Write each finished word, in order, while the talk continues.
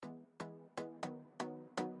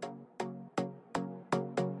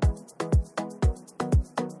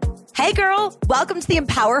Hey girl, welcome to the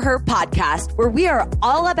Empower Her podcast, where we are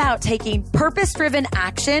all about taking purpose-driven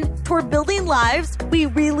action toward building lives we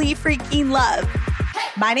really freaking love.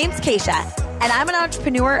 My name's Keisha, and I'm an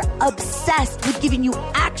entrepreneur obsessed with giving you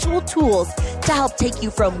actual tools to help take you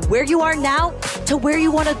from where you are now to where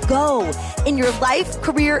you want to go in your life,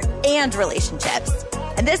 career, and relationships.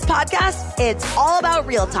 And this podcast, it's all about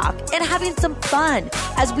real talk and having some fun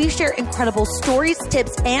as we share incredible stories,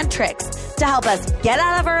 tips, and tricks to help us get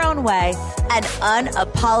out of our own way and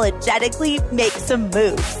unapologetically make some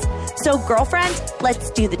moves. So girlfriend,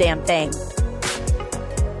 let's do the damn thing.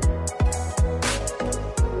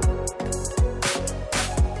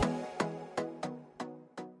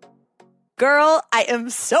 Girl, I am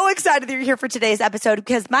so excited that you're here for today's episode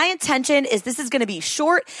because my intention is this is going to be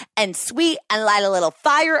short and sweet and light a little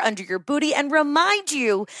fire under your booty and remind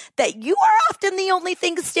you that you are often the only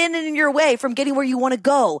thing standing in your way from getting where you want to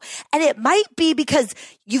go. And it might be because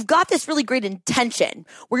you've got this really great intention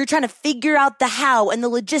where you're trying to figure out the how and the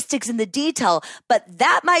logistics and the detail, but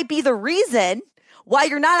that might be the reason why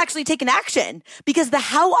you're not actually taking action, because the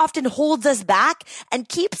how often holds us back and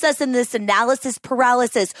keeps us in this analysis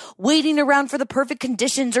paralysis, waiting around for the perfect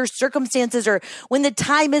conditions or circumstances or when the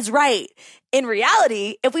time is right. In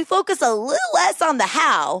reality, if we focus a little less on the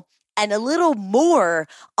how and a little more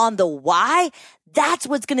on the why, that's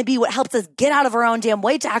what's going to be what helps us get out of our own damn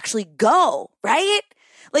way to actually go, right?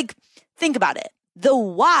 Like, think about it. The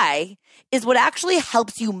why is what actually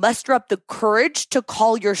helps you muster up the courage to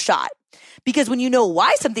call your shot. Because when you know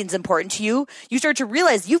why something's important to you, you start to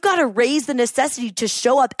realize you've got to raise the necessity to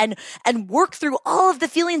show up and work through all of the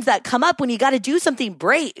feelings that come up when you got to do something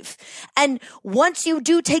brave. And once you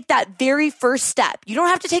do take that very first step, you don't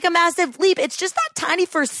have to take a massive leap. It's just that tiny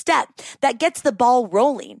first step that gets the ball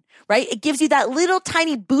rolling, right? It gives you that little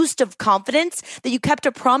tiny boost of confidence that you kept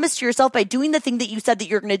a promise to yourself by doing the thing that you said that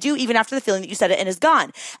you're going to do, even after the feeling that you said it and is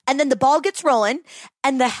gone. And then the ball gets rolling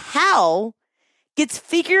and the how gets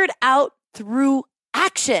figured out through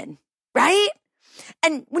action, right?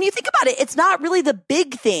 And when you think about it, it's not really the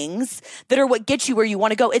big things that are what get you where you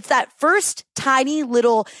want to go. It's that first tiny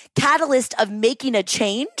little catalyst of making a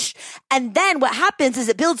change. And then what happens is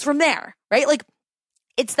it builds from there, right? Like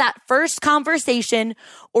it's that first conversation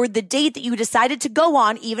or the date that you decided to go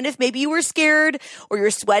on, even if maybe you were scared or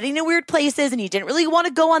you're sweating in weird places and you didn't really want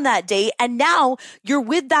to go on that date. And now you're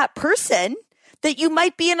with that person that you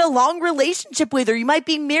might be in a long relationship with, or you might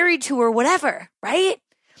be married to, or whatever, right?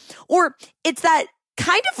 Or it's that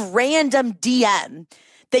kind of random DM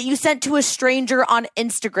that you sent to a stranger on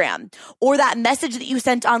Instagram, or that message that you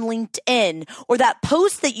sent on LinkedIn, or that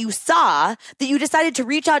post that you saw that you decided to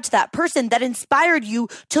reach out to that person that inspired you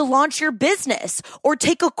to launch your business or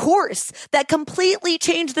take a course that completely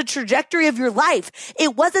changed the trajectory of your life.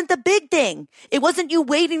 It wasn't the big thing. It wasn't you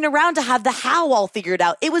waiting around to have the how all figured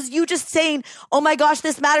out. It was you just saying, oh my gosh,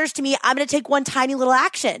 this matters to me. I'm going to take one tiny little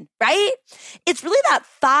action, right? It's really that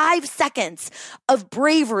 5 seconds of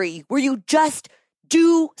bravery where you just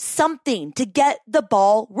do something to get the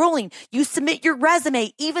ball rolling. You submit your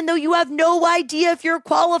resume, even though you have no idea if you're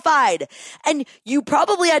qualified. And you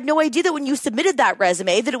probably had no idea that when you submitted that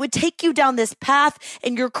resume, that it would take you down this path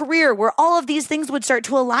in your career where all of these things would start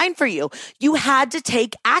to align for you. You had to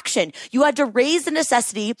take action. You had to raise the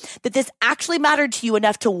necessity that this actually mattered to you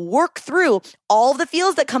enough to work through all of the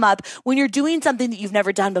feels that come up when you're doing something that you've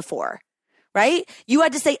never done before. Right? You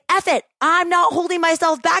had to say, F it. I'm not holding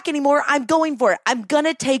myself back anymore. I'm going for it. I'm going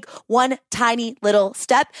to take one tiny little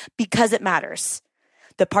step because it matters.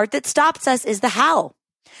 The part that stops us is the how,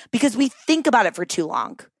 because we think about it for too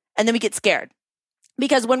long and then we get scared.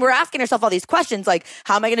 Because when we're asking ourselves all these questions, like,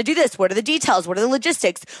 how am I going to do this? What are the details? What are the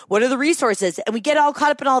logistics? What are the resources? And we get all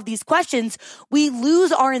caught up in all of these questions, we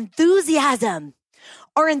lose our enthusiasm.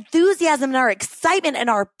 Our enthusiasm and our excitement and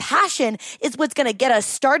our passion is what's going to get us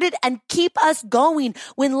started and keep us going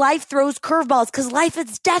when life throws curveballs, because life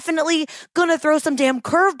is definitely going to throw some damn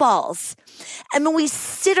curveballs. And when we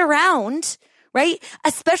sit around, right,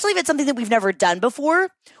 especially if it's something that we've never done before,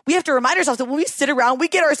 we have to remind ourselves that when we sit around, we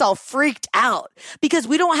get ourselves freaked out because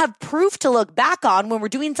we don't have proof to look back on when we're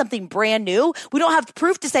doing something brand new. We don't have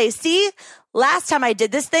proof to say, see, last time I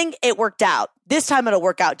did this thing, it worked out. This time it'll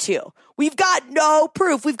work out too. We've got no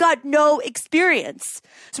proof. We've got no experience.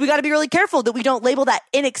 So we got to be really careful that we don't label that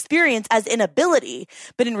inexperience as inability.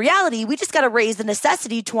 But in reality, we just got to raise the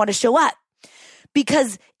necessity to want to show up.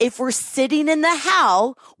 Because if we're sitting in the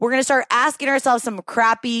how, we're going to start asking ourselves some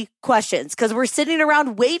crappy questions because we're sitting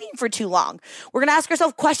around waiting for too long. We're going to ask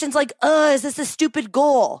ourselves questions like, is this a stupid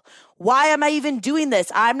goal? Why am I even doing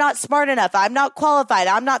this? I'm not smart enough. I'm not qualified.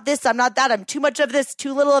 I'm not this. I'm not that. I'm too much of this,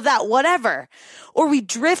 too little of that, whatever. Or we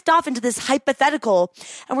drift off into this hypothetical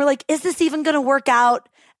and we're like, is this even going to work out?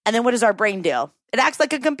 And then what does our brain do? It acts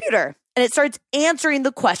like a computer. And it starts answering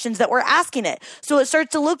the questions that we're asking it. So it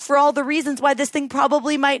starts to look for all the reasons why this thing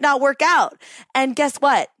probably might not work out. And guess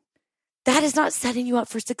what? That is not setting you up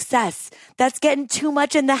for success. That's getting too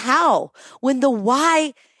much in the how when the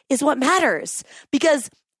why is what matters. Because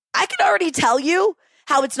I can already tell you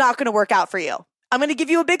how it's not going to work out for you. I'm going to give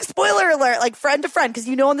you a big spoiler alert, like friend to friend, because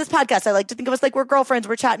you know on this podcast, I like to think of us like we're girlfriends.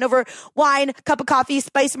 We're chatting over wine, cup of coffee,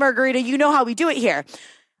 spice margarita. You know how we do it here.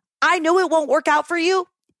 I know it won't work out for you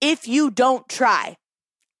if you don't try.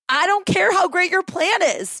 I don't care how great your plan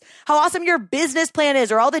is, how awesome your business plan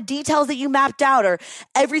is, or all the details that you mapped out, or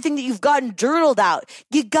everything that you've gotten journaled out.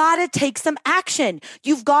 You gotta take some action.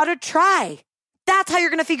 You've gotta try. That's how you're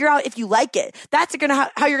gonna figure out if you like it. That's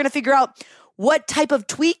how you're gonna figure out what type of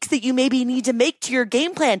tweaks that you maybe need to make to your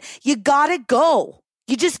game plan. You gotta go.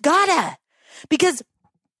 You just gotta. Because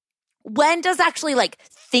when does actually like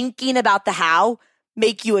thinking about the how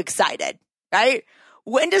make you excited, right?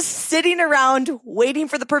 When does sitting around waiting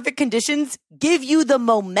for the perfect conditions give you the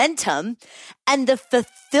momentum and the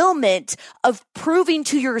fulfillment of proving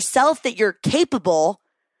to yourself that you're capable?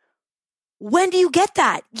 When do you get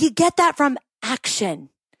that? You get that from action.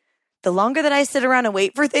 The longer that I sit around and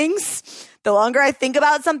wait for things, the longer I think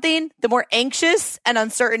about something, the more anxious and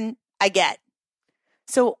uncertain I get.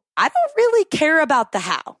 So I don't really care about the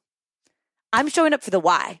how. I'm showing up for the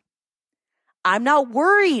why. I'm not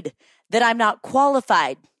worried that I'm not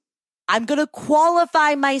qualified. I'm going to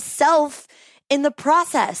qualify myself in the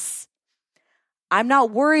process. I'm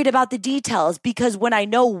not worried about the details because when I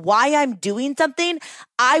know why I'm doing something,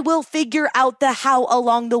 I will figure out the how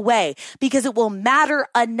along the way because it will matter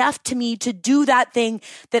enough to me to do that thing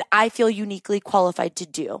that I feel uniquely qualified to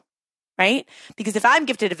do, right? Because if I'm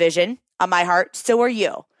gifted a vision on my heart, so are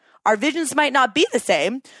you. Our visions might not be the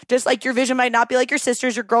same, just like your vision might not be like your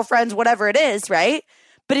sister's, your girlfriend's, whatever it is, right?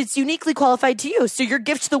 But it's uniquely qualified to you. So your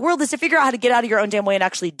gift to the world is to figure out how to get out of your own damn way and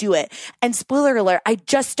actually do it. And spoiler alert, I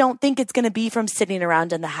just don't think it's going to be from sitting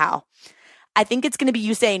around in the how. I think it's going to be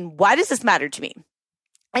you saying, why does this matter to me?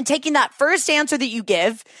 And taking that first answer that you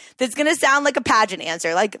give that's going to sound like a pageant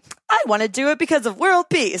answer, like, I want to do it because of world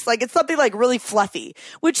peace. Like it's something like really fluffy,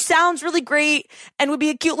 which sounds really great and would be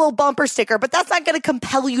a cute little bumper sticker, but that's not going to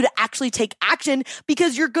compel you to actually take action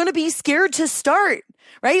because you're going to be scared to start,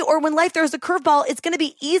 right? Or when life throws a curveball, it's going to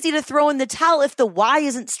be easy to throw in the towel if the why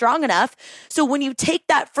isn't strong enough. So when you take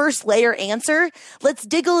that first layer answer, let's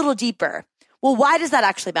dig a little deeper. Well, why does that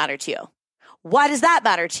actually matter to you? Why does that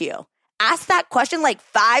matter to you? Ask that question like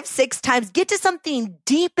 5-6 times. Get to something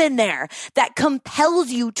deep in there that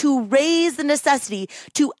compels you to raise the necessity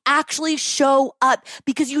to actually show up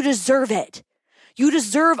because you deserve it. You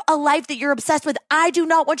deserve a life that you're obsessed with. I do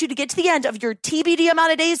not want you to get to the end of your TBD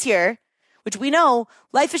amount of days here, which we know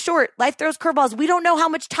life is short. Life throws curveballs. We don't know how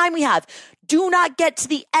much time we have. Do not get to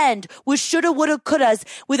the end with shoulda, woulda, couldas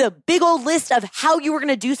with a big old list of how you were going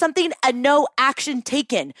to do something and no action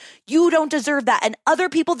taken. You don't deserve that. And other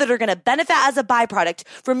people that are going to benefit as a byproduct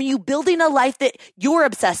from you building a life that you're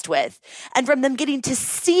obsessed with and from them getting to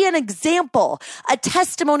see an example, a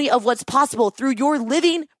testimony of what's possible through your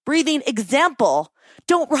living, breathing example,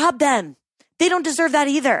 don't rob them. They don't deserve that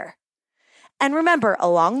either. And remember,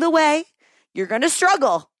 along the way, you're going to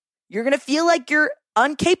struggle. You're going to feel like you're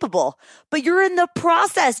incapable, but you're in the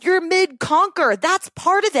process. You're mid-conquer. That's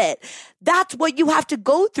part of it. That's what you have to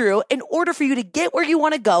go through in order for you to get where you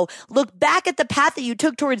want to go. Look back at the path that you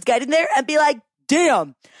took towards getting there and be like,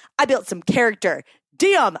 damn, I built some character.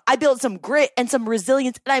 Damn, I built some grit and some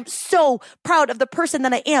resilience. And I'm so proud of the person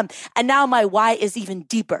that I am. And now my why is even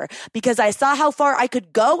deeper because I saw how far I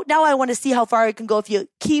could go. Now I want to see how far I can go if you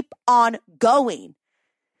keep on going.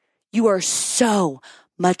 You are so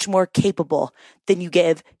much more capable than you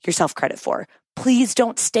give yourself credit for. Please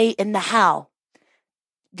don't stay in the how.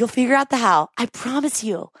 You'll figure out the how. I promise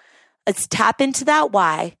you. Let's tap into that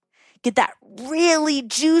why. Get that really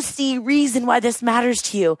juicy reason why this matters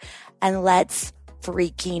to you. And let's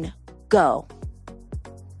freaking go.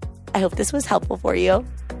 I hope this was helpful for you.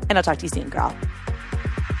 And I'll talk to you soon, girl.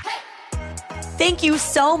 Thank you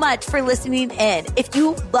so much for listening in. If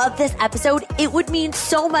you love this episode, it would mean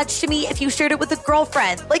so much to me if you shared it with a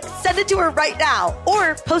girlfriend. Like, send it to her right now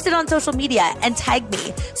or post it on social media and tag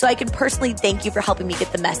me so I can personally thank you for helping me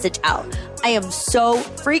get the message out. I am so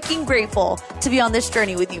freaking grateful to be on this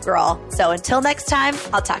journey with you, girl. So until next time,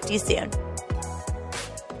 I'll talk to you soon.